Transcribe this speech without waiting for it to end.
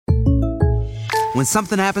When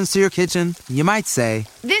something happens to your kitchen, you might say,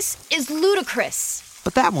 "This is ludicrous."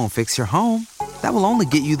 But that won't fix your home. That will only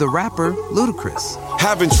get you the rapper, Ludacris.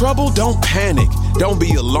 Having trouble? Don't panic. Don't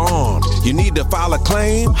be alarmed. You need to file a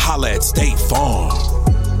claim? Holla at State Farm.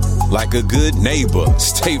 Like a good neighbor,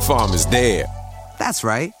 State Farm is there. That's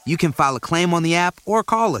right. You can file a claim on the app or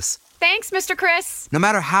call us. Thanks, Mr. Chris. No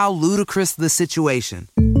matter how ludicrous the situation,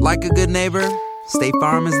 like a good neighbor, State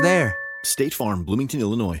Farm is there. State Farm, Bloomington,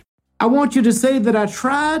 Illinois. I want you to say that I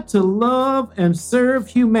tried to love and serve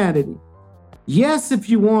humanity. Yes, if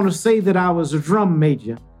you want to say that I was a drum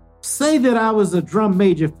major, say that I was a drum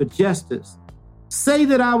major for justice. Say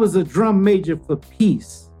that I was a drum major for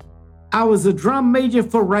peace. I was a drum major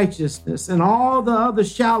for righteousness, and all the other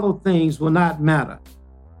shallow things will not matter.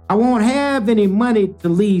 I won't have any money to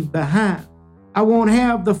leave behind. I won't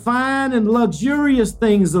have the fine and luxurious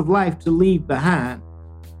things of life to leave behind.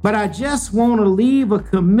 But I just want to leave a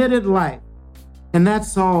committed life. And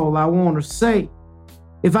that's all I want to say.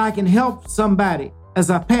 If I can help somebody as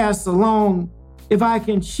I pass along, if I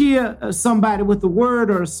can cheer somebody with a word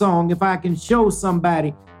or a song, if I can show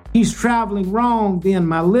somebody he's traveling wrong, then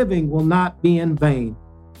my living will not be in vain.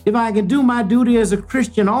 If I can do my duty as a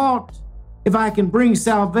Christian ought, if I can bring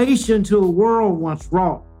salvation to a world once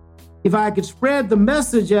wrought, if I could spread the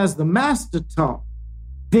message as the Master taught,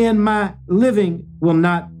 then my living will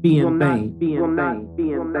not be in vain.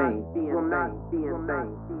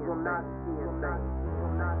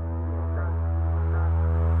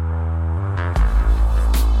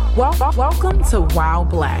 Welcome to Wow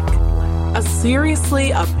Black, a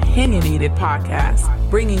seriously opinionated podcast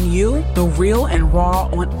bringing you the real and raw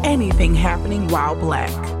on anything happening while Black.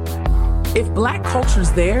 If Black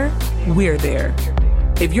culture's there, we're there.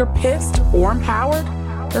 If you're pissed or empowered,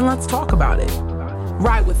 then let's talk about it.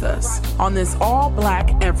 Ride with us on this all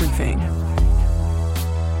Black everything.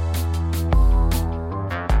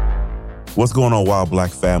 What's going on, Wild Black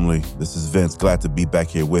family? This is Vince. Glad to be back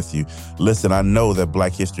here with you. Listen, I know that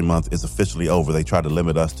Black History Month is officially over. They tried to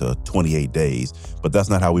limit us to 28 days, but that's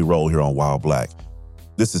not how we roll here on Wild Black.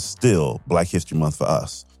 This is still Black History Month for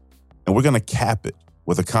us. And we're going to cap it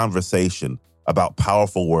with a conversation about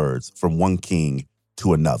powerful words from one king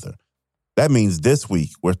to another. That means this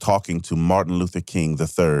week we're talking to Martin Luther King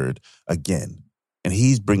III again. And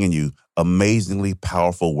he's bringing you amazingly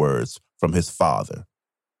powerful words from his father.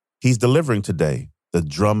 He's delivering today the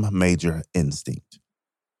drum major instinct.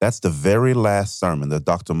 That's the very last sermon that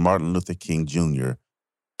Dr. Martin Luther King Jr.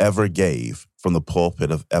 ever gave from the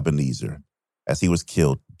pulpit of Ebenezer as he was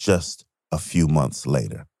killed just a few months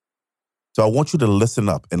later. So I want you to listen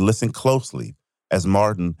up and listen closely as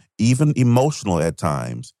Martin, even emotional at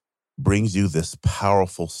times, brings you this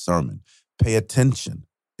powerful sermon. Pay attention.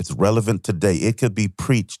 It's relevant today. It could be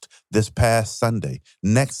preached this past Sunday,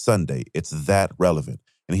 next Sunday. It's that relevant.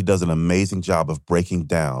 And he does an amazing job of breaking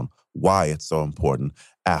down why it's so important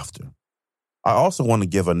after. I also want to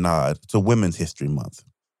give a nod to Women's History Month.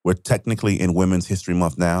 We're technically in Women's History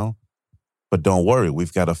Month now, but don't worry,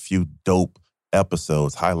 we've got a few dope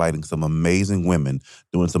episodes highlighting some amazing women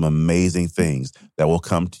doing some amazing things that will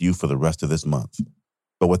come to you for the rest of this month.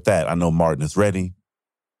 But with that, I know Martin is ready.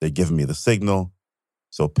 They're giving me the signal.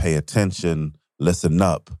 So pay attention, listen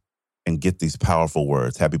up, and get these powerful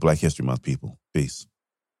words. Happy Black History Month, people. Peace.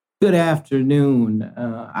 Good afternoon.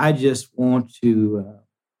 I just want to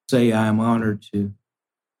say I'm honored to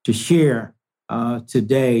share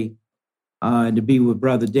today and to be with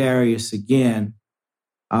Brother Darius again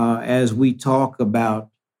as we talk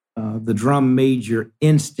about the drum major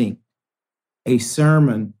instinct, a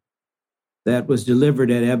sermon that was delivered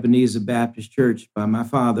at Ebenezer Baptist Church by my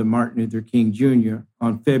father, Martin Luther King Jr.,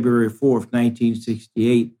 on February 4th,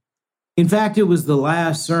 1968. In fact, it was the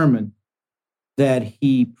last sermon that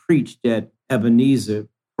he preached at Ebenezer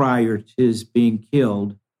prior to his being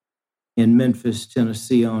killed in Memphis,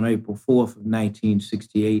 Tennessee on April 4th of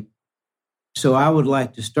 1968. So I would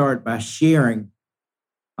like to start by sharing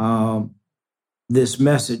this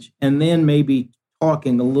message and then maybe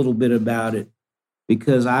talking a little bit about it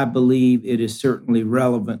because I believe it is certainly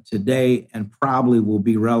relevant today and probably will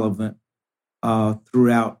be relevant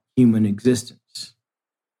throughout human existence.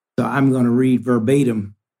 So I'm going to read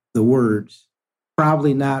verbatim the words.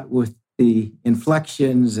 Probably not with the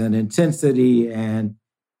inflections and intensity and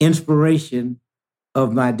inspiration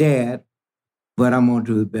of my dad, but I'm going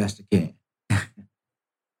to do the best I can.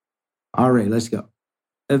 All right, let's go.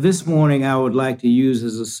 This morning, I would like to use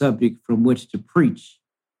as a subject from which to preach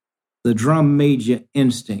the drum major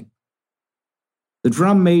instinct. The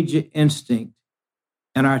drum major instinct,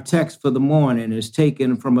 and our text for the morning is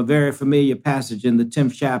taken from a very familiar passage in the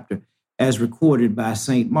 10th chapter as recorded by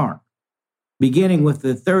St. Mark. beginning with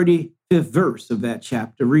the 35th verse of that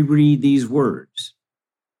chapter, we read these words.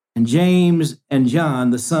 And James and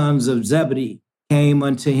John, the sons of Zebedee, came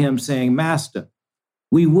unto him, saying, Master,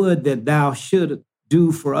 we would that thou shouldest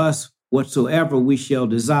do for us whatsoever we shall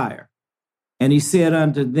desire. And he said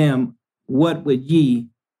unto them, What would ye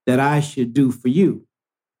that I should do for you?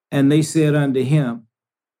 And they said unto him,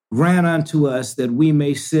 Grant unto us that we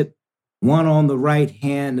may sit one on the right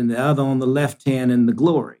hand and the other on the left hand in the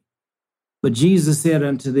glory. But Jesus said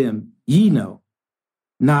unto them, Ye know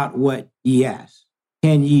not what ye ask.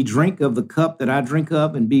 Can ye drink of the cup that I drink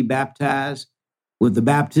of and be baptized with the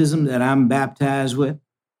baptism that I'm baptized with?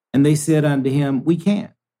 And they said unto him, We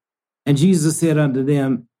can. And Jesus said unto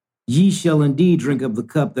them, Ye shall indeed drink of the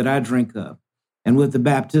cup that I drink of, and with the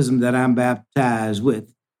baptism that I'm baptized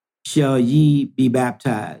with shall ye be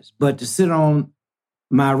baptized. But to sit on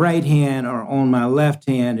my right hand or on my left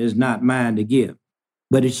hand is not mine to give,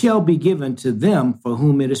 but it shall be given to them for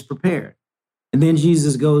whom it is prepared. And then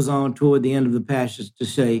Jesus goes on toward the end of the passage to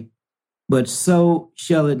say, But so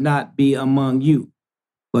shall it not be among you,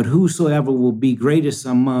 but whosoever will be greatest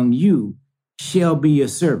among you shall be your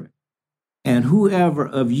servant. And whoever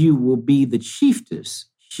of you will be the chiefest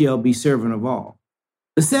shall be servant of all.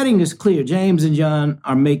 The setting is clear. James and John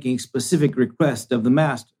are making specific requests of the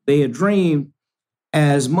master. They had dreamed,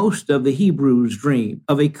 as most of the Hebrews dreamed,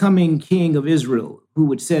 of a coming king of Israel who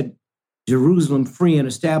would set Jerusalem free and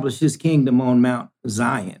establish his kingdom on Mount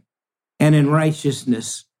Zion, and in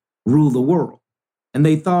righteousness rule the world. And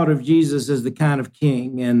they thought of Jesus as the kind of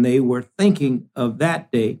king, and they were thinking of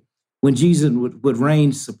that day when Jesus would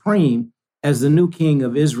reign supreme as the new king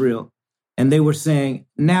of Israel. And they were saying,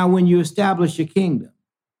 now when you establish your kingdom,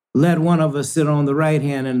 let one of us sit on the right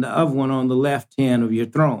hand and the other one on the left hand of your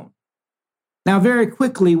throne. Now, very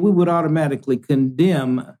quickly, we would automatically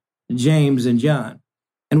condemn James and John,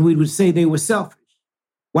 and we would say they were selfish.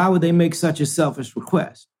 Why would they make such a selfish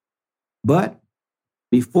request? But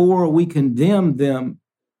before we condemn them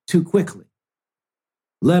too quickly,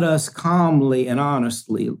 let us calmly and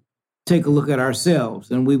honestly take a look at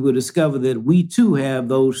ourselves, and we will discover that we too have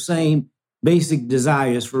those same basic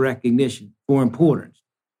desires for recognition, for importance,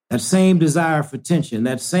 that same desire for attention,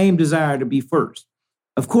 that same desire to be first.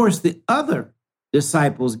 Of course, the other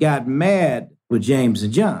disciples got mad with James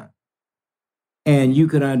and John, and you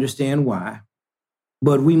can understand why.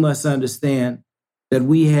 But we must understand that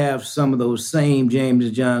we have some of those same James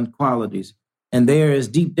and John qualities, and there is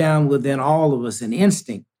deep down within all of us an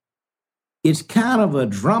instinct. It's kind of a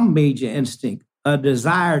drum major instinct, a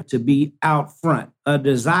desire to be out front, a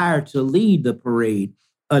desire to lead the parade,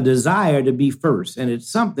 a desire to be first, and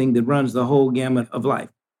it's something that runs the whole gamut of life.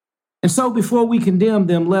 And so before we condemn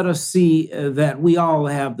them, let us see that we all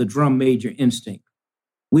have the drum major instinct.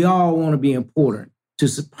 We all want to be important, to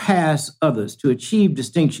surpass others, to achieve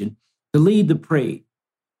distinction, to lead the parade.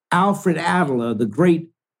 Alfred Adler, the great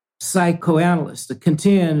psychoanalyst,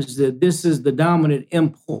 contends that this is the dominant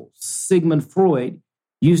impulse. Sigmund Freud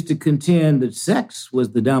used to contend that sex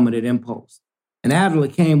was the dominant impulse. And Adler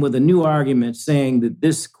came with a new argument saying that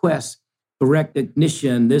this quest for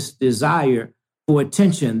recognition, this desire for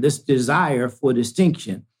attention, this desire for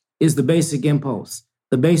distinction is the basic impulse,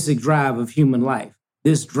 the basic drive of human life,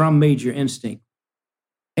 this drum major instinct.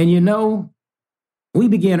 And you know, we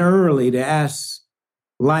begin early to ask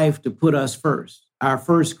life to put us first. Our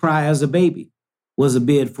first cry as a baby was a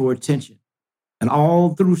bid for attention. And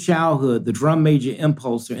all through childhood, the drum major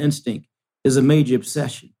impulse or instinct is a major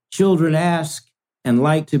obsession. Children ask and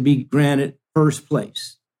like to be granted first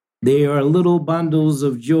place. They are little bundles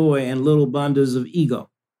of joy and little bundles of ego.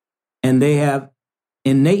 And they have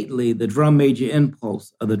innately the drum major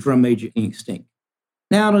impulse or the drum major instinct.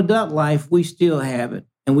 Now, in adult life, we still have it,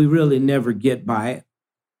 and we really never get by it.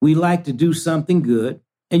 We like to do something good,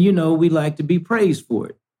 and you know, we like to be praised for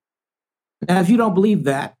it. Now, if you don't believe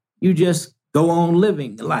that, you just go on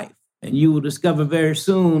living life, and you will discover very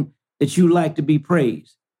soon that you like to be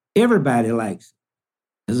praised. Everybody likes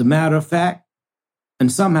it. As a matter of fact,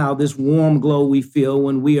 and somehow this warm glow we feel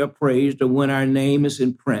when we are praised or when our name is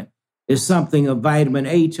in print is something of vitamin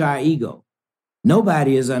A to our ego.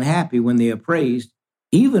 Nobody is unhappy when they are praised,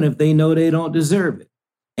 even if they know they don't deserve it,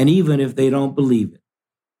 and even if they don't believe it.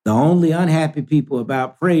 The only unhappy people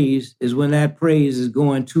about praise is when that praise is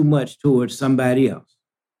going too much towards somebody else.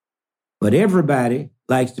 But everybody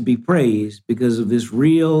likes to be praised because of this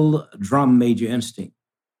real drum major instinct.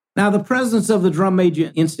 Now, the presence of the drum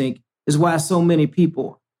major instinct is why so many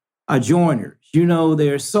people are joiners. You know,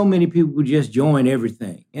 there are so many people who just join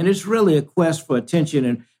everything. And it's really a quest for attention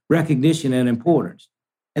and recognition and importance.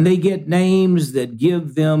 And they get names that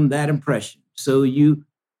give them that impression. So you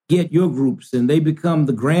get your groups and they become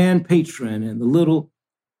the grand patron, and the little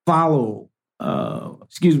the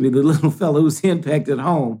little fellow who's henpecked at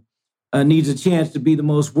home needs a chance to be the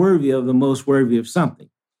most worthy of something.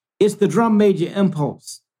 It's the drum major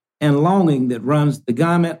impulse and longing that runs the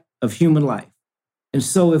gamut of human life. And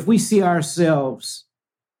so if we see ourselves,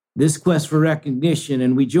 this quest for recognition,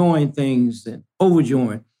 and we join things and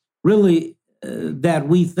overjoin, really that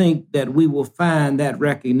we think that we will find that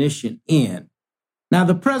recognition in. Now,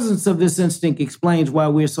 the presence of this instinct explains why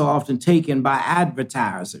we're so often taken by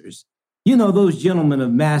advertisers. You know, those gentlemen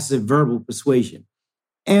of massive verbal persuasion.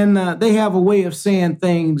 And they have a way of saying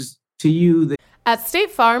things to you that... At State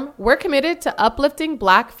Farm, we're committed to uplifting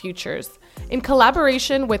Black futures. In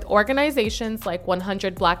collaboration with organizations like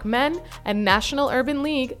 100 Black Men and National Urban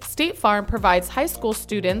League, State Farm provides high school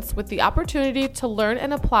students with the opportunity to learn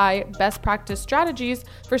and apply best practice strategies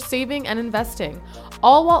for saving and investing,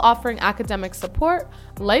 all while offering academic support,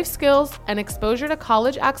 life skills, and exposure to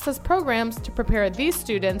college access programs to prepare these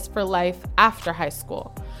students for life after high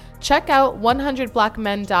school. Check out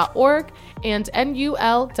 100blackmen.org and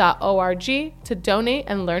nul.org to donate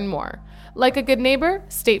and learn more. Like a good neighbor,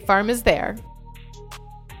 State Farm is there.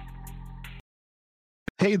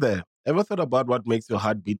 Hey there, ever thought about what makes your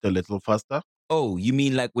heart beat a little faster? Oh, you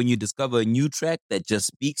mean like when you discover a new track that just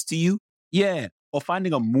speaks to you? Yeah, or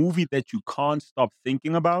finding a movie that you can't stop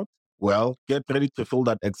thinking about? Well, get ready to feel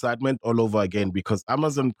that excitement all over again, because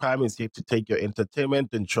Amazon Prime is here to take your entertainment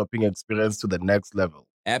and shopping experience to the next level.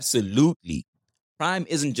 Absolutely. Prime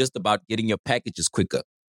isn't just about getting your packages quicker.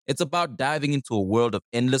 It's about diving into a world of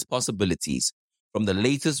endless possibilities, from the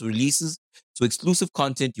latest releases to exclusive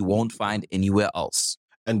content you won't find anywhere else.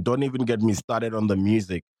 And don't even get me started on the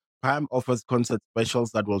music. Prime offers concert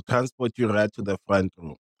specials that will transport you right to the front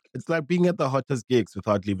row. It's like being at the hottest gigs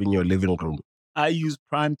without leaving your living room. I use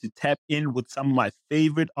Prime to tap in with some of my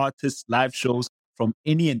favorite artists' live shows from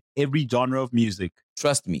any and every genre of music.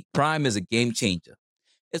 Trust me, Prime is a game changer.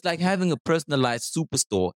 It's like having a personalized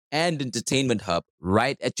superstore and entertainment hub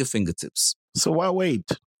right at your fingertips. So why wait?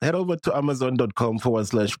 Head over to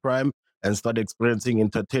amazon.com/Prime and start experiencing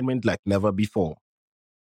entertainment like never before.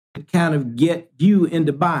 Kind of get you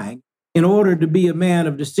into buying. In order to be a man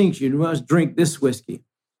of distinction, you must drink this whiskey.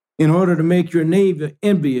 In order to make your neighbor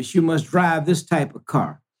envious, you must drive this type of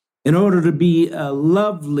car. In order to be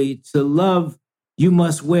lovely to love, you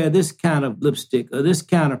must wear this kind of lipstick or this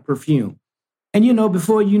kind of perfume. And, you know,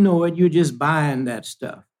 before you know it, you're just buying that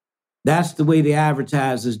stuff. That's the way the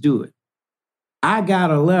advertisers do it. I got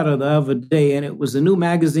a letter the other day, and it was a new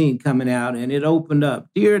magazine coming out, and it opened up,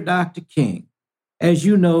 "Dear Dr. King, as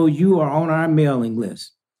you know, you are on our mailing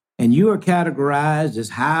list, and you are categorized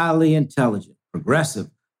as highly intelligent, progressive,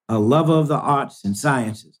 a lover of the arts and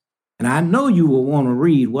sciences. And I know you will want to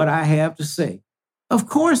read what I have to say." Of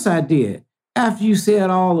course I did. After you said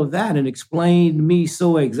all of that and explained me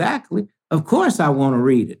so exactly, of course I want to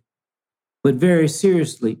read it. But very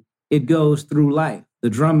seriously, it goes through life. The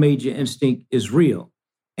drum major instinct is real.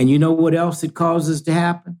 And you know what else it causes to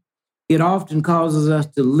happen? It often causes us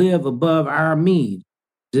to live above our means.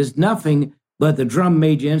 There's nothing but the drum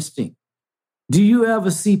major instinct. Do you ever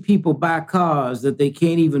see people buy cars that they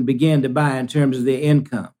can't even begin to buy in terms of their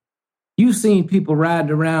income? You've seen people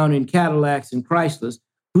riding around in Cadillacs and Chryslers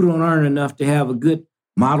who don't earn enough to have a good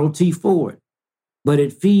Model T Ford, but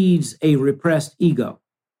it feeds a repressed ego.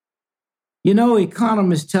 You know,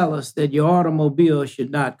 economists tell us that your automobile should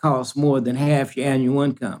not cost more than half your annual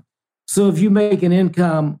income. So if you make an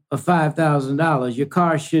income of $5,000, your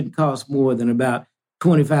car shouldn't cost more than about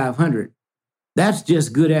 $2,500. That's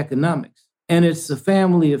just good economics. And it's a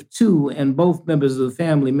family of two, and both members of the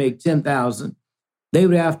family make $10,000. They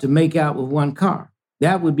would have to make out with one car.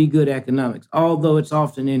 That would be good economics, although it's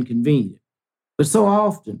often inconvenient. But so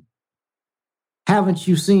often, haven't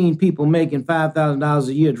you seen people making $5,000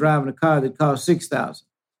 a year driving a car that costs $6,000?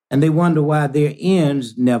 And they wonder why their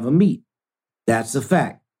ends never meet. That's a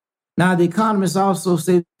fact. Now, the economists also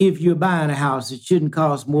say if you're buying a house, it shouldn't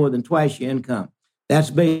cost more than twice your income. That's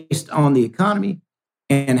based on the economy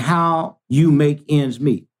and how you make ends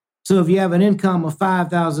meet. So if you have an income of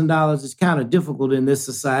 $5,000, it's kind of difficult in this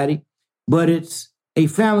society, but it's a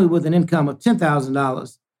family with an income of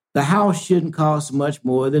 $10,000. The house shouldn't cost much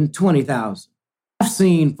more than $20,000. I've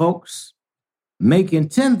seen folks making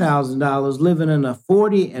 $10,000 living in a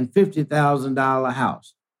 $40,000 and $50,000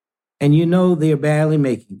 house, and you know they're barely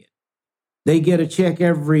making it. They get a check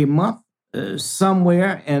every month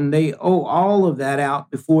somewhere, and they owe all of that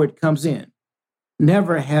out before it comes in.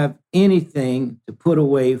 Never have anything to put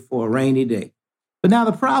away for a rainy day. But now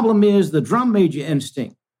the problem is the drum major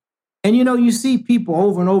instinct. And you know, you see people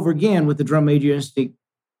over and over again with the drum major instinct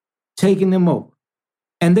taking them over.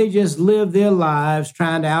 And they just live their lives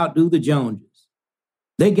trying to outdo the Joneses.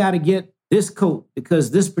 They got to get this coat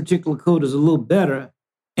because this particular coat is a little better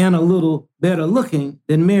and a little better looking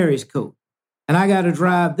than Mary's coat. And I got to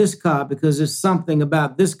drive this car because there's something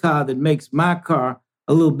about this car that makes my car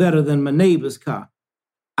a little better than my neighbor's car.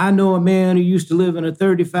 I know a man who used to live in a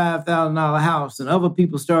 $35,000 house, and other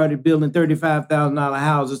people started building $35,000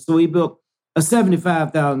 houses. So he built a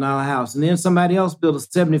 $75,000 house, and then somebody else built a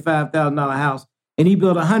 $75,000 house, and he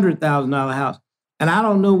built a $100,000 house. And I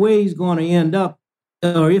don't know where he's going to end up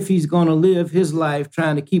or if he's going to live his life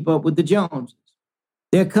trying to keep up with the Joneses.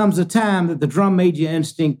 There comes a time that the drum major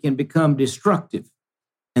instinct can become destructive.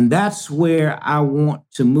 And that's where I want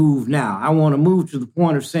to move now. I want to move to the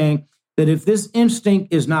point of saying that if this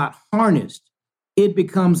instinct is not harnessed, it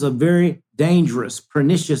becomes a very dangerous,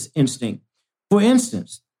 pernicious instinct. For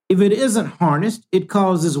instance, if it isn't harnessed, it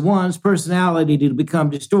causes one's personality to become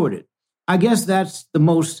distorted. I guess that's the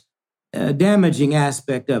most damaging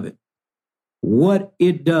aspect of it, what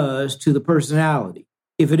it does to the personality.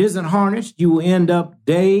 If it isn't harnessed, you will end up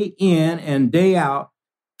day in and day out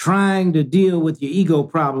trying to deal with your ego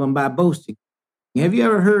problem by boasting. Have you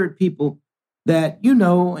ever heard people that you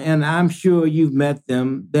know, and I'm sure you've met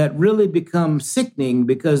them, that really become sickening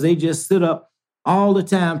because they just sit up all the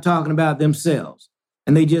time talking about themselves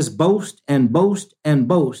and they just boast and boast and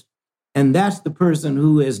boast. And that's the person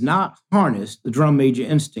who has not harnessed the drum major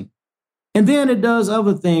instinct. And then it does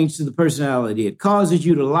other things to the personality. It causes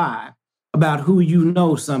you to lie about who you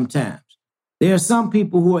know sometimes. There are some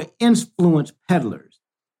people who are influence peddlers.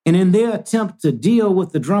 And in their attempt to deal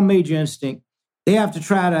with the drum major instinct, they have to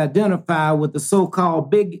try to identify with the so-called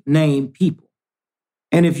big name people.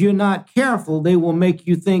 And if you're not careful, they will make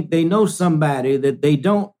you think they know somebody that they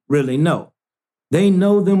don't really know. They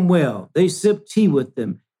know them well. They sip tea with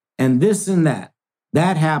them and this and that.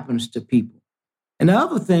 That happens to people. And the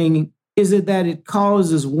other thing is that it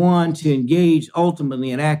causes one to engage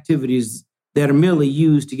ultimately in activities that are merely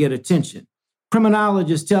used to get attention.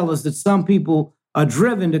 Criminologists tell us that some people are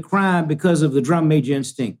driven to crime because of the drum major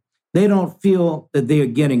instinct. They don't feel that they are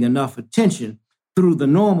getting enough attention through the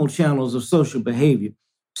normal channels of social behavior.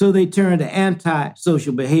 So they turn to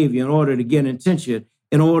anti-social behavior in order to get attention,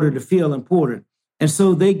 in order to feel important. And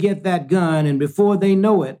so they get that gun, and before they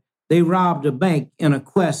know it, they robbed a bank in a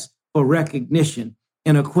quest for recognition,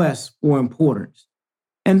 in a quest for importance.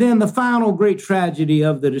 And then the final great tragedy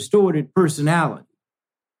of the distorted personality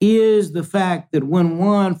is the fact that when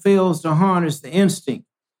one fails to harness the instinct,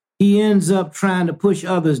 he ends up trying to push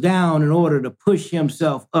others down in order to push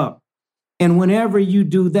himself up. And whenever you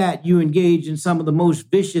do that, you engage in some of the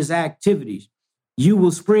most vicious activities. You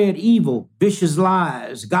will spread evil, vicious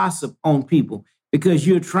lies, gossip on people because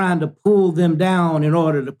you're trying to pull them down in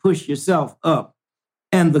order to push yourself up.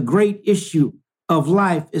 And the great issue of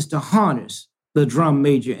life is to harness the drum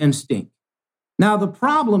major instinct. Now, the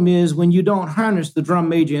problem is when you don't harness the drum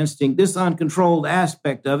major instinct, this uncontrolled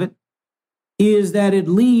aspect of it is that it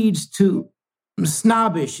leads to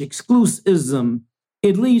snobbish exclusivism.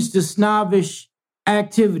 It leads to snobbish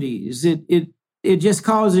activities. It just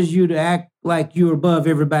causes you to act like you're above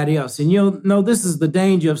everybody else. And you'll know this is the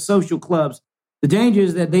danger of social clubs. The danger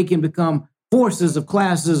is that they can become forces of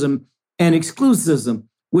classism and exclusivism,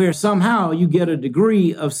 where somehow you get a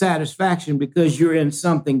degree of satisfaction because you're in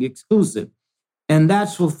something exclusive. And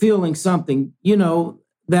that's fulfilling something,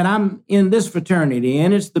 that I'm in this fraternity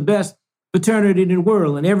and it's the best fraternity in the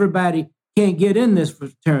world and everybody can't get in this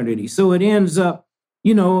fraternity. So it ends up,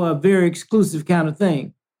 a very exclusive kind of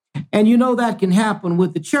thing. And that can happen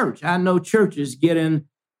with the church. I know churches get in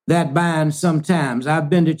that bind sometimes. I've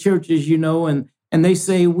been to churches, and they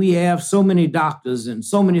say we have so many doctors and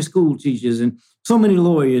so many school teachers and so many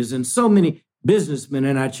lawyers and so many businessmen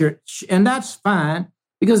in our church. And that's fine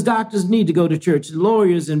because doctors need to go to church.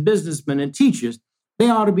 Lawyers and businessmen and teachers, they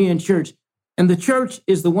ought to be in church. And the church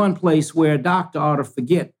is the one place where a doctor ought to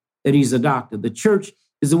forget that he's a doctor. The church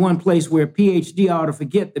is the one place where a PhD ought to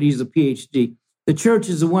forget that he's a PhD. The church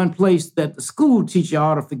is the one place that the school teacher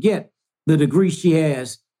ought to forget the degree she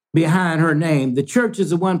has behind her name. The church is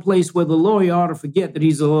the one place where the lawyer ought to forget that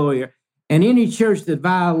he's a lawyer. And any church that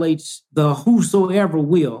violates the whosoever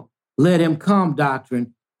will let him come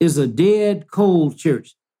doctrine is a dead, cold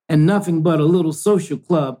church and nothing but a little social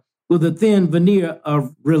club with a thin veneer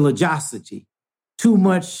of religiosity. Too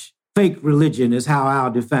much fake religion is how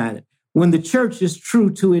I'll define it. When the church is true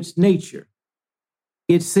to its nature,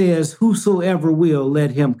 it says, whosoever will,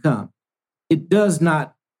 let him come. It does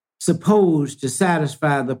not suppose to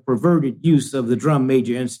satisfy the perverted use of the drum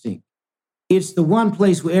major instinct. It's the one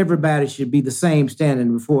place where everybody should be the same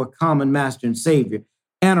standing before a common master and savior.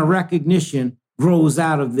 And a recognition grows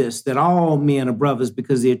out of this, that all men are brothers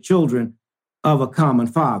because they're children of a common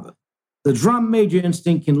father. The drum major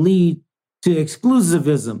instinct can lead to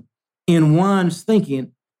exclusivism in one's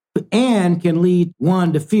thinking and can lead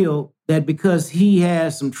one to feel that because he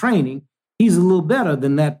has some training, he's a little better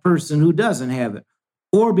than that person who doesn't have it.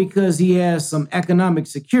 Or because he has some economic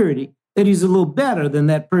security, that he's a little better than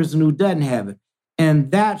that person who doesn't have it.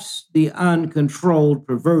 And that's the uncontrolled,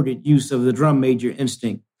 perverted use of the drum major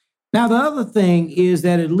instinct. Now, the other thing is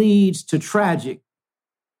that it leads to tragic,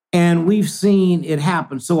 and we've seen it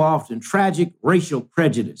happen so often, tragic racial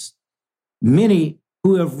prejudice. Many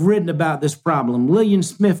who have written about this problem, Lillian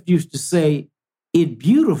Smith used to say it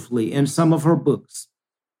beautifully in some of her books.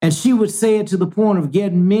 And she would say it to the point of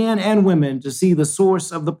getting men and women to see the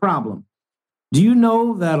source of the problem. Do you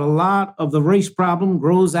know that a lot of the race problem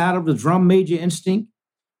grows out of the drum major instinct?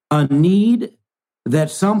 A need that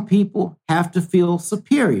some people have to feel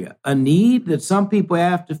superior, a need that some people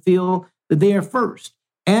have to feel that they are first,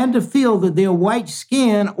 and to feel that their white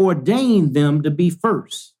skin ordained them to be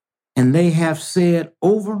first. And they have said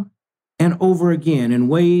over and over again in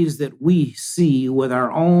ways that we see with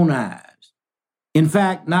our own eyes. In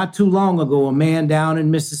fact, not too long ago, a man down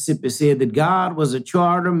in Mississippi said that God was a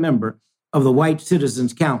charter member of the White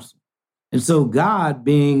Citizens Council. And so God,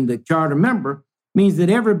 being the charter member, means that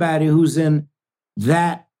everybody who's in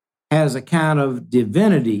that has a kind of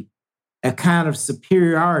divinity, a kind of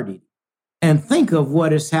superiority. And think of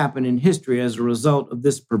what has happened in history as a result of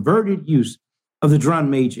this perverted use of the drum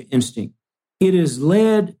major instinct. It has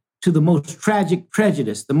led to the most tragic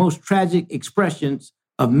prejudice, the most tragic expressions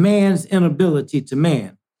of man's inability to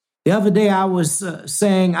man. The other day I was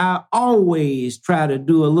saying I always try to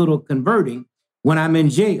do a little converting when I'm in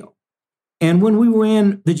jail. And when we were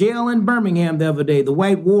in the jail in Birmingham the other day, the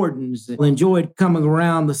white wardens enjoyed coming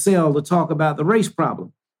around the cell to talk about the race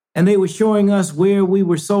problem. And they were showing us where we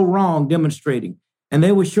were so wrong demonstrating. And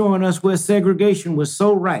they were showing us where segregation was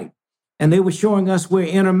so right. And they were showing us where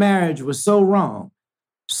intermarriage was so wrong.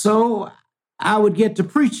 So I would get to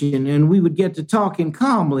preaching and we would get to talking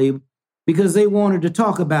calmly because they wanted to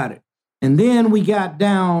talk about it. And then we got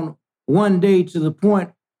down one day to the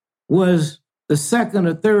point was the second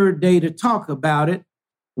or third day to talk about it,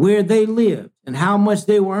 where they lived and how much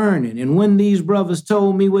they were earning. And when these brothers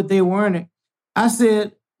told me what they were earning, I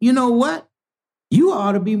said, you know what? You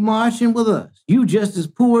ought to be marching with us. You just as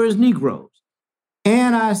poor as Negroes.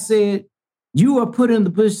 And I said, you are put in the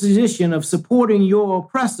position of supporting your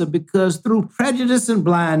oppressor because through prejudice and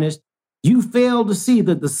blindness, you fail to see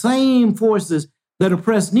that the same forces that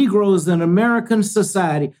oppress Negroes in American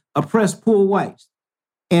society oppress poor whites.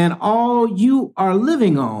 And all you are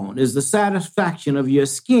living on is the satisfaction of your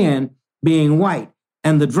skin being white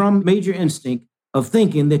and the drum major instinct of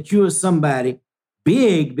thinking that you are somebody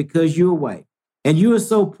big because you're white. And you are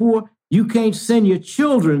so poor, you can't send your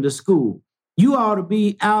children to school. You ought to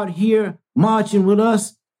be out here marching with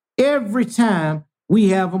us every time we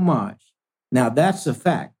have a march. Now, that's a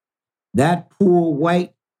fact. That poor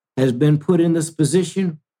white has been put in this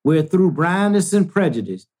position where through blindness and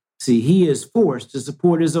prejudice, see, he is forced to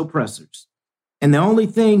support his oppressors. And the only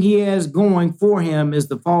thing he has going for him is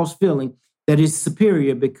the false feeling that he's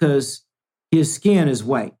superior because his skin is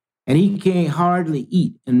white and he can't hardly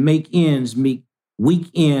eat and make ends meet week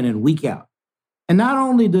in and week out. And not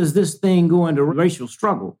only does this thing go into racial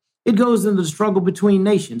struggle, it goes into the struggle between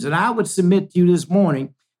nations. And I would submit to you this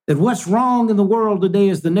morning that what's wrong in the world today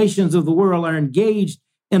is the nations of the world are engaged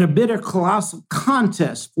in a bitter, colossal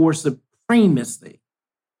contest for supremacy.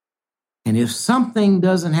 And if something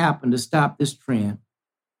doesn't happen to stop this trend,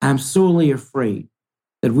 I'm sorely afraid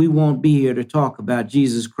that we won't be here to talk about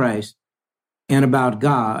Jesus Christ and about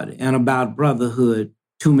God and about brotherhood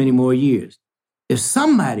too many more years. If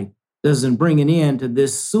somebody doesn't bring an end to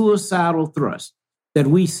this suicidal thrust that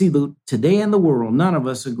we see today in the world, none of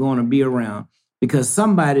us are going to be around because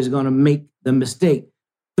somebody's going to make the mistake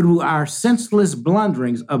through our senseless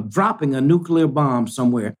blunderings of dropping a nuclear bomb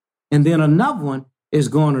somewhere, and then another one is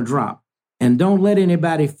going to drop. And don't let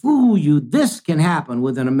anybody fool you. This can happen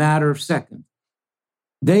within a matter of seconds.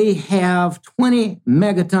 They have 20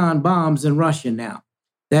 megaton bombs in Russia now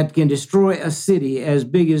that can destroy a city as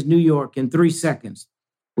big as New York in 3 seconds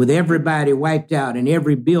with everybody wiped out in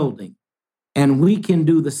every building. And we can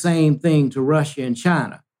do the same thing to Russia and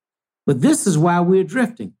China. But this is why we're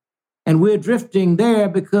drifting. And we're drifting there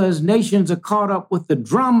because nations are caught up with the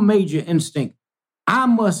drum major instinct. I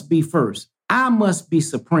must be first. I must be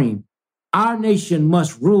supreme. Our nation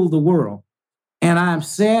must rule the world. And I'm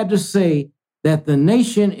sad to say that the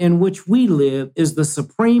nation in which we live is the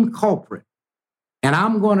supreme culprit. And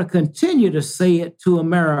I'm going to continue to say it to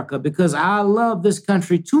America because I love this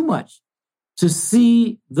country too much to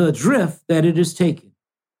see the drift that it is taking.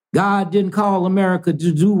 God didn't call America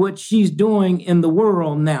to do what she's doing in the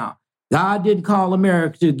world now. God didn't call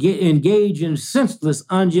America to engage in senseless,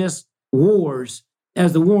 unjust wars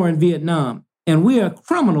as the war in Vietnam. And we are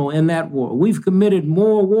criminal in that war. We've committed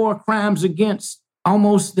more war crimes against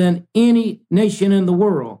almost than any nation in the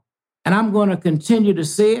world. And I'm going to continue to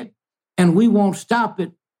say it. And we won't stop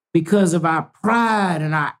it because of our pride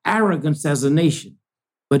and our arrogance as a nation.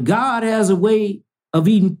 But God has a way of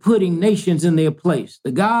even putting nations in their place.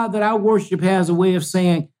 The God that I worship has a way of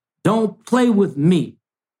saying, don't play with me.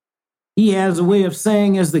 He has a way of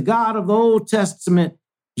saying, as the God of the Old Testament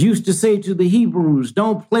used to say to the Hebrews,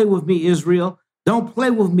 don't play with me, Israel. Don't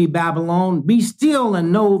play with me, Babylon. Be still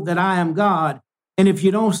and know that I am God. And if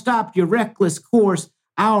you don't stop your reckless course,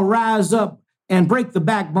 I'll rise up and break the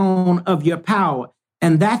backbone of your power.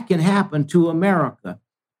 And that can happen to America.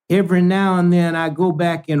 Every now and then I go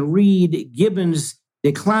back and read Gibbon's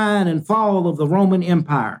Decline and Fall of the Roman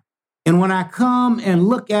Empire. And when I come and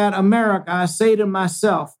look at America, I say to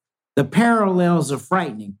myself, the parallels are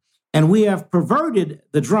frightening. And we have perverted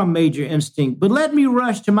the drum major instinct. But let me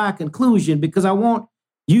rush to my conclusion because I want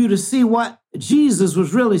you to see what Jesus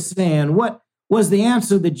was really saying. What was the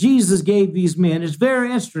answer that Jesus gave these men? It's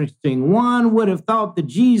very interesting. One would have thought that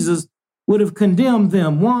Jesus would have condemned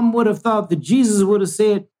them. One would have thought that Jesus would have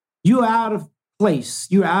said, you're out of place.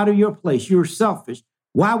 You're out of your place. You're selfish.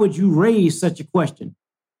 Why would you raise such a question?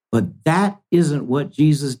 But that isn't what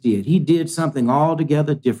Jesus did. He did something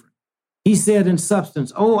altogether different. He said in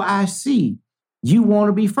substance, oh, I see. You want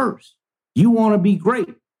to be first. You want to be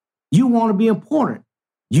great. You want to be important.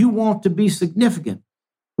 You want to be significant.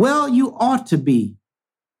 Well, you ought to be.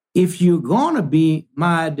 If you're going to be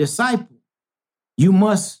my disciple, you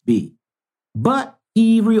must be. But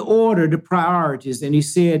he reordered the priorities and he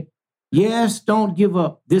said, yes, don't give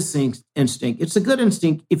up this instinct. It's a good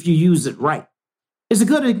instinct if you use it right. It's a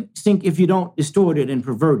good instinct if you don't distort it and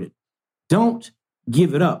pervert it. Don't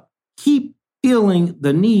give it up. Keep feeling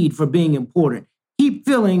the need for being important. Keep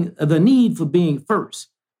feeling the need for being first.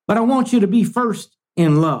 But I want you to be first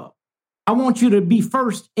in love. I want you to be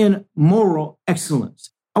first in moral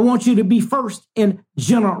excellence. I want you to be first in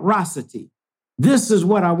generosity. This is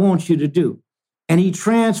what I want you to do. And he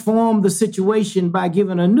transformed the situation by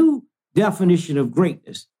giving a new definition of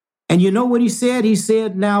greatness. And you know what he said? He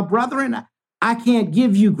said, now, brethren, I can't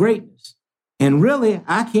give you greatness. And really,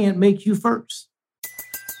 I can't make you first.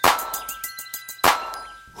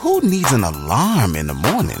 Who needs an alarm in the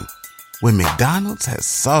morning when McDonald's has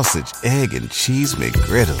sausage, egg, and cheese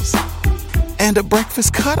McGriddles and a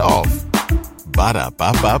breakfast cutoff?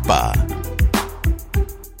 Ba-da-ba-ba-ba.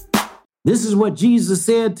 This is what Jesus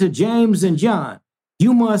said to James and John.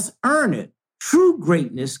 You must earn it. True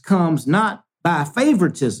greatness comes not by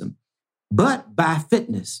favoritism, but by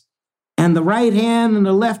fitness. And the right hand and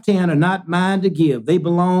the left hand are not mine to give. They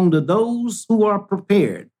belong to those who are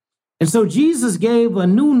prepared. And so Jesus gave a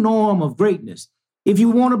new norm of greatness. If you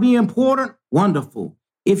want to be important, wonderful.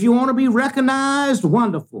 If you want to be recognized,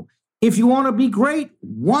 wonderful. If you want to be great,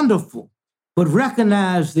 wonderful. But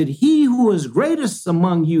recognize that he who is greatest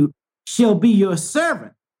among you shall be your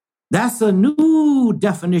servant. That's a new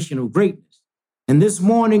definition of greatness. And this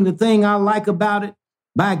morning, the thing I like about it,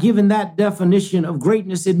 by giving that definition of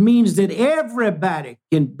greatness, it means that everybody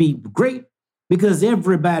can be great because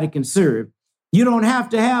everybody can serve. You don't have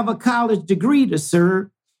to have a college degree to serve.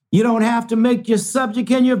 You don't have to make your subject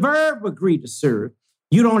and your verb agree to serve.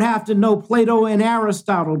 You don't have to know Plato and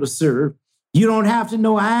Aristotle to serve. You don't have to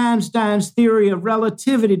know Einstein's theory of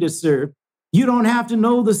relativity to serve. You don't have to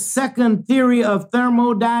know the second theory of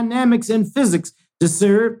thermodynamics and physics to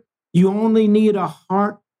serve. You only need a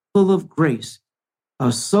heart full of grace,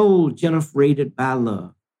 a soul generated by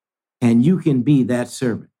love, and you can be that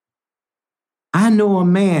servant. I know a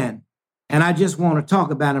man, and I just want to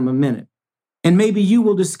talk about him a minute. And maybe you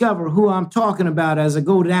will discover who I'm talking about as I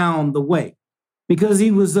go down the way, because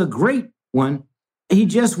he was a great one. He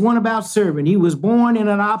just went about serving. He was born in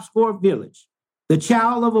an obscure village, the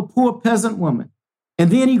child of a poor peasant woman.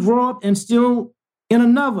 And then he grew up and still in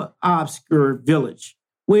another obscure village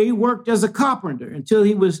where he worked as a carpenter until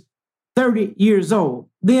he was 30 years old.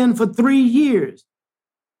 Then for 3 years,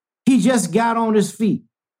 he just got on his feet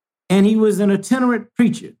and he was an itinerant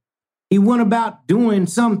preacher. He went about doing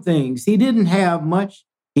some things. He didn't have much.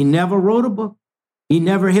 He never wrote a book. He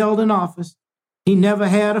never held an office. He never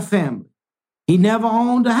had a family. He never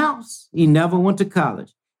owned a house. He never went to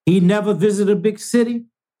college. He never visited a big city.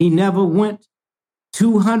 He never went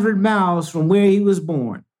 200 miles from where he was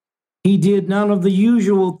born. He did none of the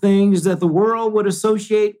usual things that the world would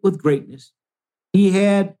associate with greatness. He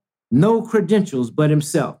had no credentials but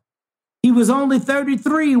himself. He was only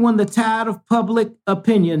 33 when the tide of public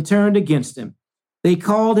opinion turned against him. They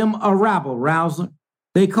called him a rabble-rouser.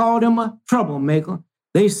 They called him a troublemaker.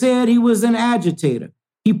 They said he was an agitator.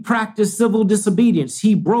 He practiced civil disobedience.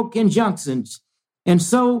 He broke injunctions. And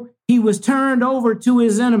so he was turned over to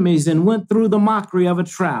his enemies and went through the mockery of a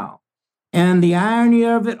trial. And the irony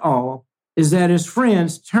of it all is that his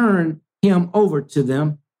friends turned him over to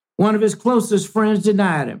them. One of his closest friends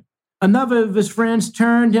denied him. Another of his friends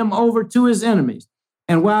turned him over to his enemies.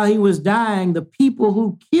 And while he was dying, the people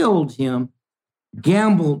who killed him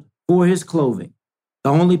gambled for his clothing, the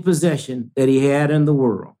only possession that he had in the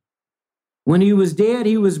world. When he was dead,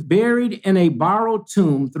 he was buried in a borrowed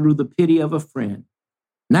tomb through the pity of a friend.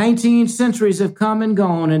 19 centuries have come and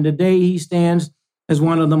gone, and today he stands as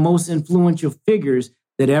one of the most influential figures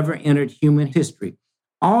that ever entered human history.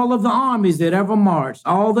 All of the armies that ever marched,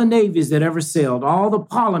 all the navies that ever sailed, all the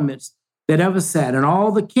parliaments that ever sat, and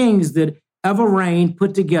all the kings that ever reigned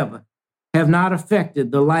put together have not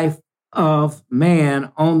affected the life of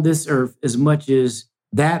man on this earth as much as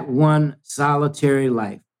that one solitary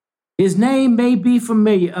life. His name may be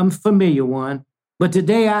familiar, a familiar one, but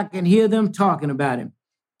today I can hear them talking about him.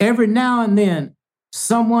 Every now and then,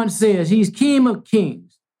 someone says he's King of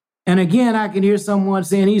Kings. And again, I can hear someone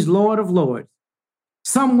saying he's Lord of Lords.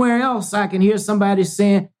 Somewhere else, I can hear somebody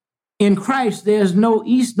saying, in Christ, there's no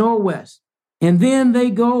east nor west. And then they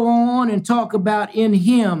go on and talk about in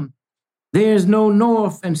him, there's no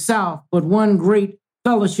north and south, but one great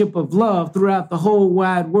fellowship of love throughout the whole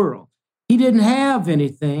wide world. He didn't have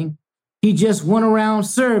anything. He just went around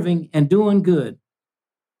serving and doing good.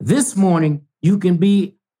 This morning, you can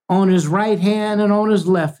be on his right hand and on his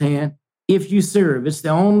left hand if you serve. It's the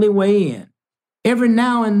only way in. Every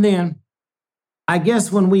now and then, I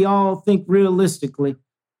guess when we all think realistically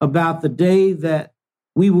about the day that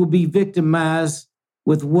we will be victimized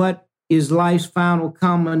with what is life's final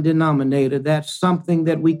common denominator, that's something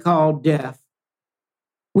that we call death.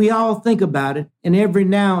 We all think about it, and every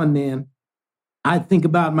now and then, I think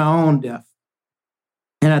about my own death,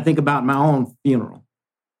 and I think about my own funeral.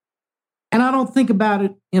 And I don't think about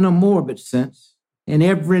it in a morbid sense. And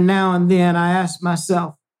every now and then I ask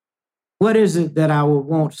myself, what is it that I would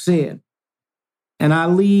want said? And I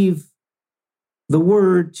leave the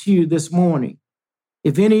word to you this morning.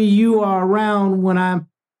 If any of you are around when I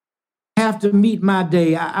have to meet my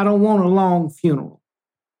day, I don't want a long funeral.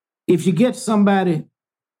 If you get somebody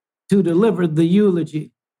to deliver the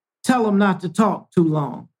eulogy, tell them not to talk too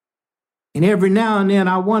long. And every now and then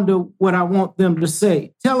I wonder what I want them to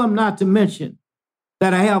say. Tell them not to mention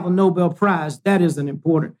that I have a Nobel Prize. That isn't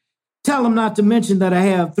important. Tell them not to mention that I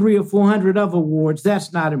have 300 or 400 other awards.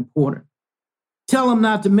 That's not important. Tell them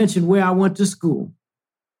not to mention where I went to school.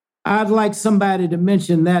 I'd like somebody to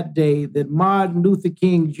mention that day that Martin Luther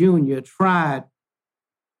King Jr. tried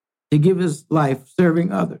to give his life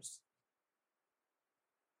serving others.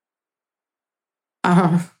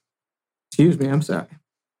 Excuse me, I'm sorry.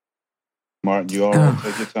 Martin, you all right.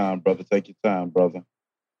 Take your time, brother. Take your time, brother.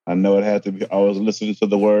 I know it had to be. I was listening to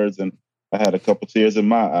the words and I had a couple tears in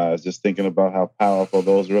my eyes just thinking about how powerful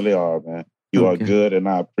those really are, man. You are good, and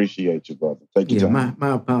I appreciate you, brother. Take your time.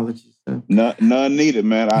 My apologies. None needed,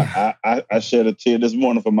 man. I shed a tear this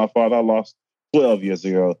morning for my father I lost 12 years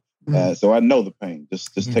ago. So I know the pain.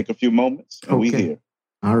 Just take a few moments, and we here.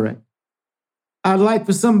 All right. I'd like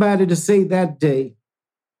for somebody to say that day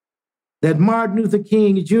that Martin Luther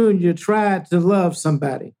King Jr. tried to love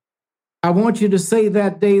somebody. I want you to say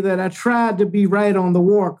that day that I tried to be right on the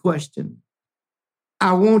war question.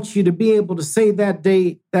 I want you to be able to say that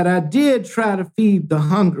day that I did try to feed the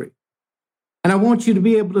hungry. And I want you to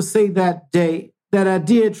be able to say that day that I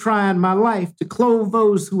did try in my life to clothe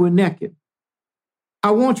those who were naked.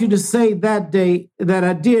 I want you to say that day that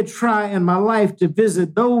I did try in my life to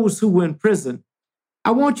visit those who were in prison. I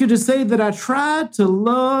want you to say that I tried to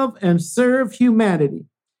love and serve humanity.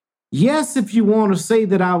 Yes, if you want to say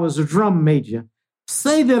that I was a drum major,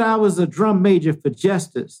 say that I was a drum major for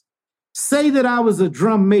justice. Say that I was a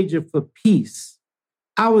drum major for peace.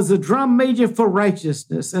 I was a drum major for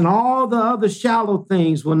righteousness, and all the other shallow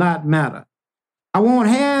things will not matter. I won't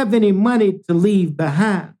have any money to leave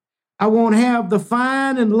behind. I won't have the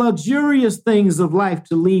fine and luxurious things of life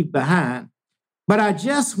to leave behind. But I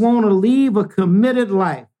just want to leave a committed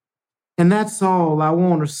life. And that's all I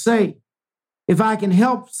want to say. If I can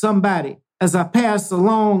help somebody as I pass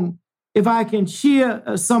along, if I can cheer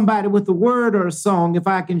somebody with a word or a song, if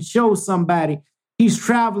I can show somebody he's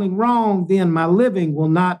traveling wrong, then my living will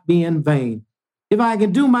not be in vain. if I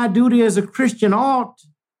can do my duty as a Christian ought,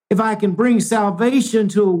 if I can bring salvation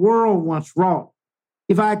to a world once wrought,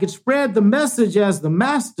 if I could spread the message as the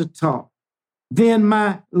Master taught, then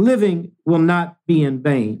my living will not be in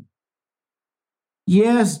vain.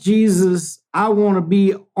 Yes, Jesus, I want to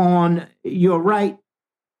be on your right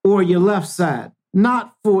or your left side,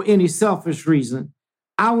 not for any selfish reason.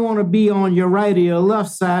 I want to be on your right or your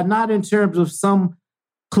left side, not in terms of some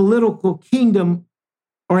political kingdom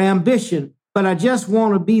or ambition, but I just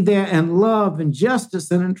want to be there in love and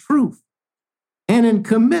justice and in truth and in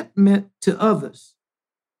commitment to others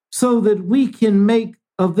so that we can make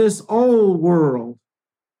of this old world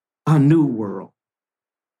a new world.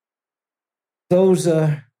 Those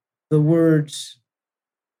are the words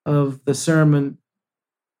of the sermon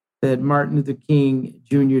that Martin Luther King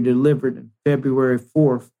Jr. delivered on February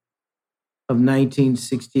 4th of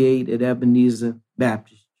 1968 at Ebenezer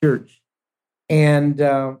Baptist Church. And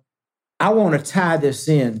I want to tie this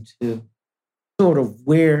in to sort of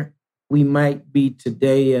where we might be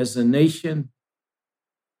today as a nation,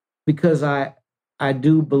 because I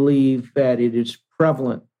do believe that it is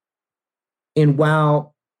prevalent. And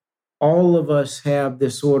while all of us have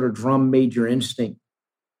this sort of drum major instinct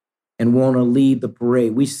and want to lead the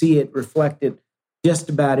parade, we see it reflected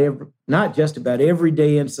not just about every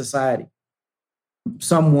day in society.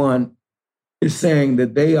 Someone is saying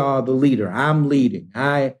that they are the leader. I'm leading.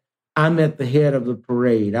 I'm at the head of the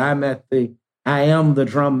parade. I am the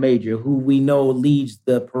drum major who we know leads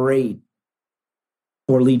the parade,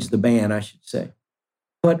 or leads the band, I should say.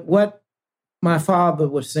 But what my father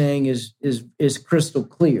was saying is crystal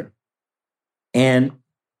clear. And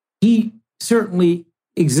he certainly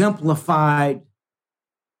exemplified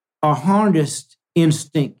a harnessed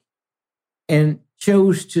instinct and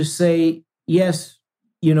chose to say, yes,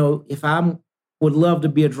 if I would love to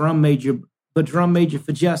be a drum major, but drum major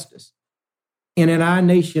for justice. And in our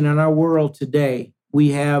nation, in our world today,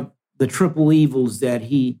 we have the triple evils that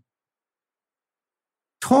he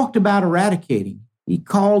talked about eradicating. He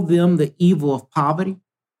called them the evil of poverty,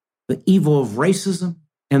 the evil of racism,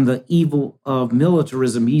 and the evil of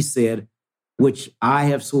militarism, he said, which I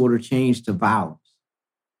have sort of changed to violence.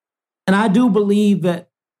 And I do believe that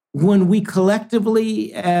when we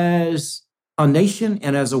collectively as a nation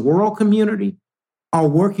and as a world community are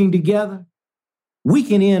working together, we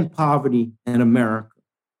can end poverty in America.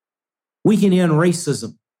 We can end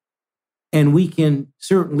racism, and we can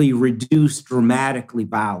certainly reduce dramatically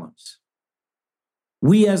violence.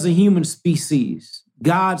 We as a human species,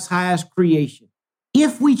 God's highest creation,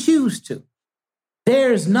 if we choose to,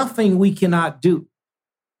 there's nothing we cannot do.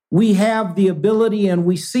 We have the ability, and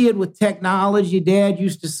we see it with technology. Dad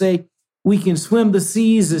used to say, we can swim the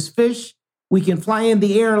seas as fish, we can fly in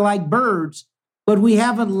the air like birds, but we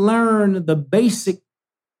haven't learned the basic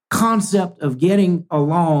concept of getting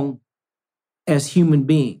along as human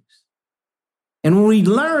beings. And when we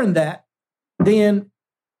learn that, then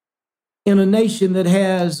in a nation that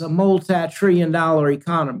has a multi-trillion-dollar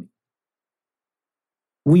economy,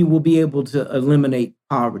 we will be able to eliminate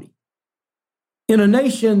poverty. In a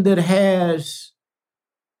nation that has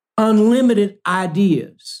unlimited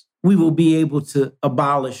ideas, we will be able to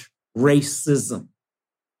abolish racism.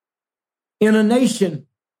 In a nation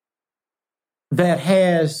that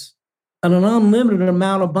has an unlimited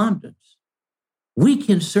amount of abundance, we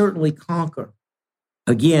can certainly conquer,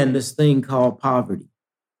 again, this thing called poverty.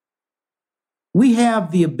 We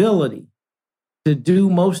have the ability to do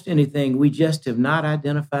most anything. We just have not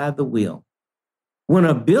identified the will. When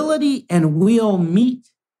ability and will meet,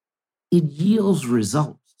 it yields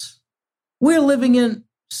results. We're living in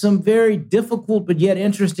some very difficult but yet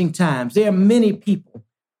interesting times. There are many people,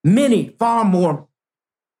 far more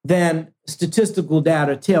than statistical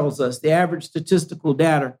data tells us. The average statistical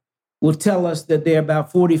data will tell us that there are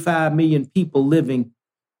about 45 million people living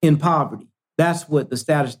in poverty. That's what the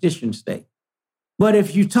statisticians say. But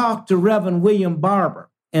if you talk to Reverend William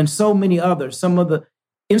Barber and so many others, some of the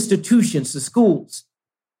institutions, the schools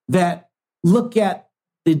that look at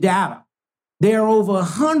the data, there are over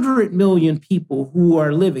 100 million people who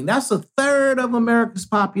are living. That's a third of America's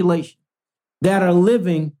population that are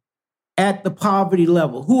living at the poverty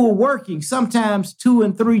level, who are working sometimes 2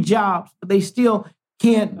 and 3 jobs, but they still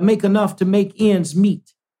can't make enough to make ends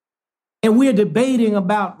meet. And we're debating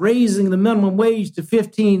about raising the minimum wage to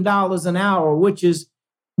 $15 an hour, which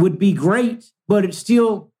would be great, but it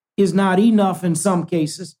still is not enough in some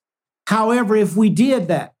cases. However, if we did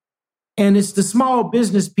that, and it's the small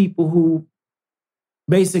business people who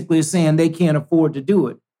basically are saying they can't afford to do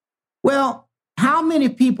it. Well, how many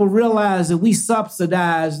people realize that we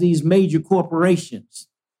subsidize these major corporations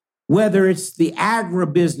whether it's the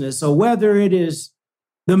agribusiness or whether it is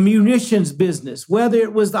the munitions business, whether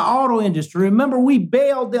it was the auto industry. Remember, we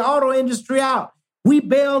bailed the auto industry out. We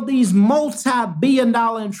bailed these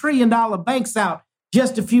multi-billion-dollar and trillion-dollar banks out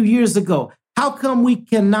just a few years ago. How come we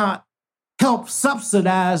cannot help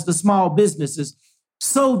subsidize the small businesses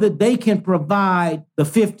so that they can provide the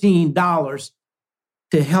 $15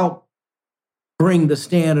 to help bring the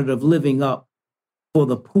standard of living up for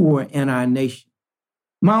the poor in our nation?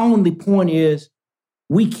 My only point is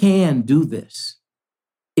we can do this.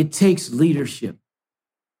 It takes leadership.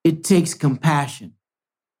 It takes compassion.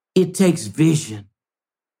 It takes vision.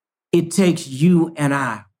 It takes you and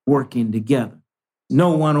I working together.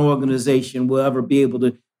 No one organization will ever be able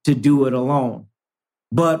to do it alone.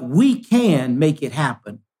 But we can make it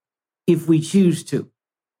happen if we choose to.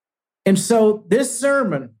 And so this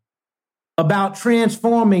sermon about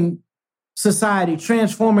transforming society,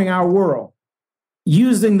 transforming our world,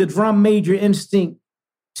 using the drum major instinct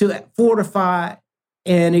to fortify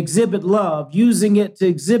and exhibit love, using it to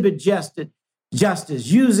exhibit justice,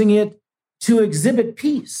 using it to exhibit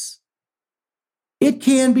peace. It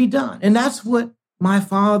can be done. And that's what my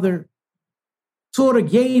father sort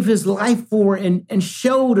of gave his life for and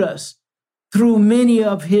showed us through many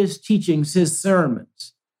of his teachings, his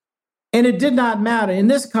sermons. And it did not matter. In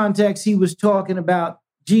this context, he was talking about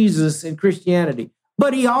Jesus and Christianity,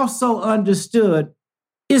 but he also understood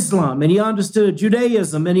Islam, and he understood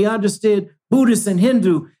Judaism, and he understood Buddhist and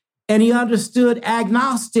Hindu, and he understood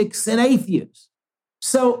agnostics and atheists.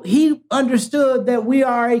 So he understood that we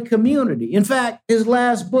are a community. In fact, his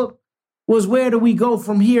last book was Where Do We Go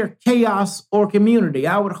From Here, Chaos or Community?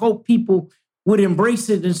 I would hope people would embrace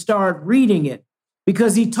it and start reading it,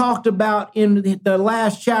 because he talked about in the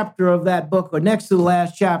last chapter of that book, or next to the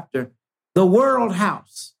last chapter, the world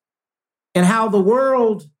house, and how the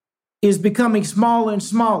world is becoming smaller and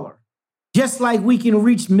smaller. Just like we can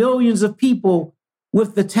reach millions of people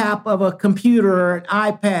with the tap of a computer or an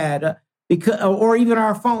iPad, or even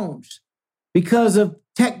our phones, because of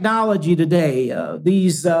technology today,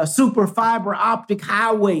 these super fiber optic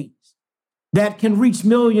highways that can reach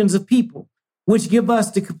millions of people, which give us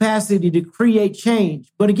the capacity to create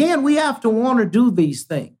change. But again, we have to want to do these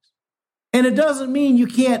things. And it doesn't mean you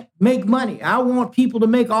can't make money. I want people to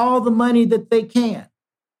make all the money that they can.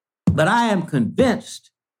 But I am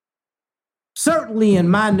convinced, certainly in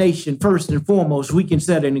my nation, first and foremost, we can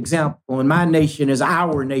set an example. In my nation, as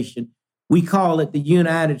our nation, we call it the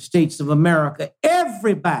United States of America.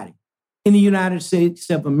 Everybody in the United States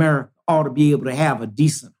of America ought to be able to have a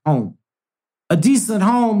decent home. A decent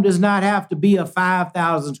home does not have to be a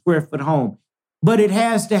 5,000 square foot home, but it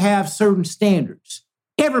has to have certain standards.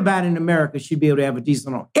 Everybody in America should be able to have a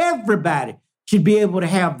decent home. Everybody should be able to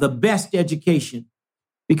have the best education,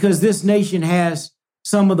 because this nation has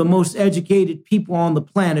some of the most educated people on the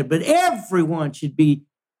planet, but everyone should be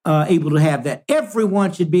able to have that.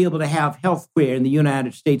 Everyone should be able to have health care in the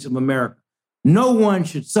United States of America. No one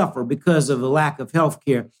should suffer because of the lack of health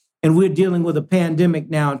care. And we're dealing with a pandemic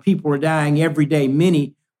now, and people are dying every day,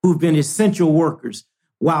 many who've been essential workers.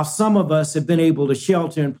 While some of us have been able to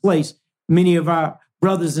shelter in place, many of our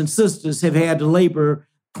brothers and sisters have had to labor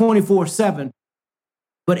 24/7.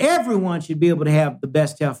 But everyone should be able to have the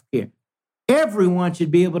best health care. Everyone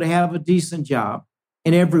should be able to have a decent job,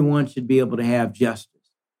 and everyone should be able to have justice.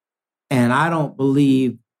 And I don't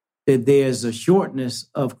believe that there's a shortness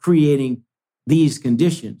of creating these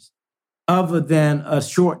conditions other than a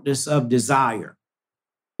shortness of desire.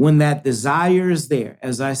 When that desire is there,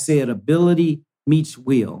 as I said, ability meets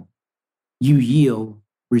will, you yield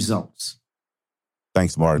results.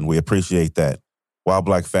 Thanks, Martin. We appreciate that. While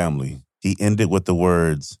Black family, he ended with the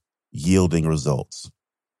words, yielding results.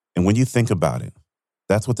 And when you think about it,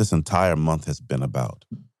 that's what this entire month has been about.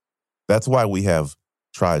 That's why we have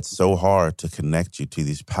tried so hard to connect you to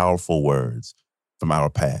these powerful words from our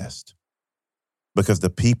past. Because the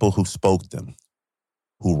people who spoke them,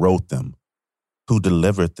 who wrote them, who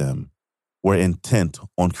delivered them, were intent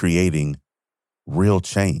on creating real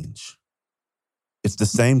change. It's the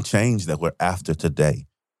same change that we're after today.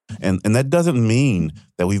 And that doesn't mean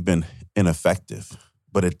that we've been ineffective,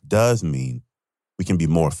 but it does mean we can be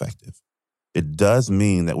more effective. It does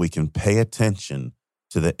mean that we can pay attention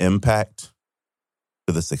to the impact,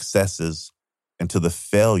 to the successes, and to the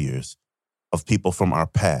failures of people from our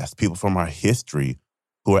past, people from our history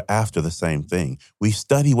who are after the same thing. We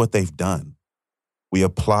study what they've done. We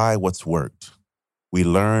apply what's worked. We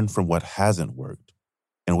learn from what hasn't worked.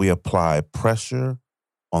 And we apply pressure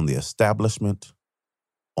on the establishment,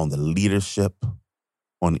 on the leadership,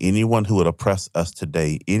 on anyone who would oppress us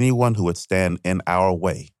today, anyone who would stand in our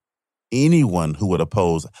way. anyone who would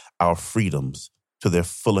oppose our freedoms to their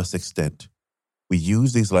fullest extent. We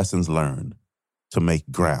use these lessons learned to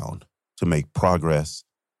make ground, to make progress,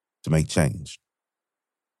 to make change.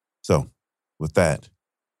 So, with that,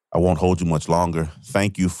 I won't hold you much longer.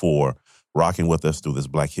 Thank you for rocking with us through this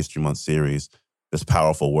Black History Month series. This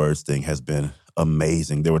powerful words thing has been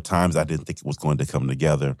amazing. There were times I didn't think it was going to come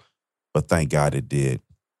together, but thank God it did.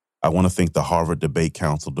 I want to thank the Harvard Debate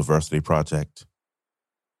Council Diversity Project,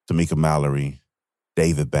 Tamika Mallory,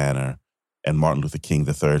 David Banner, and Martin Luther King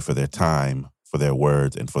III for their time, for their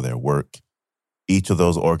words, and for their work. Each of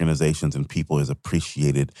those organizations and people is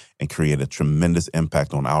appreciated and create a tremendous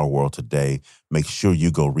impact on our world today. Make sure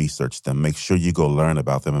you go research them. Make sure you go learn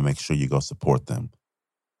about them, and make sure you go support them.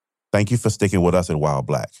 Thank you for sticking with us at Wild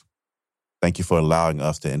Black. Thank you for allowing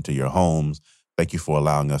us to enter your homes. Thank you for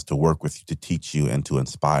allowing us to work with you, to teach you, and to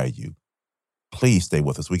inspire you. Please stay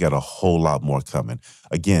with us. We got a whole lot more coming.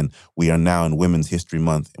 Again, we are now in Women's History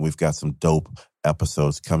Month, and we've got some dope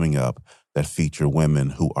episodes coming up that feature women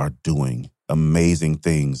who are doing amazing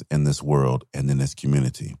things in this world and in this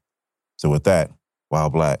community. So with that,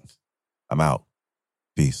 Wild Black, I'm out.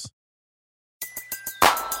 Peace.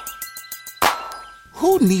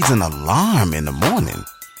 Who needs an alarm in the morning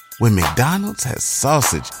when McDonald's has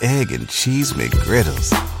sausage, egg, and cheese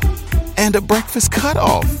McGriddles and a breakfast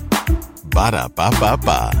cutoff?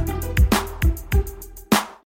 Ba-da-ba-ba-ba.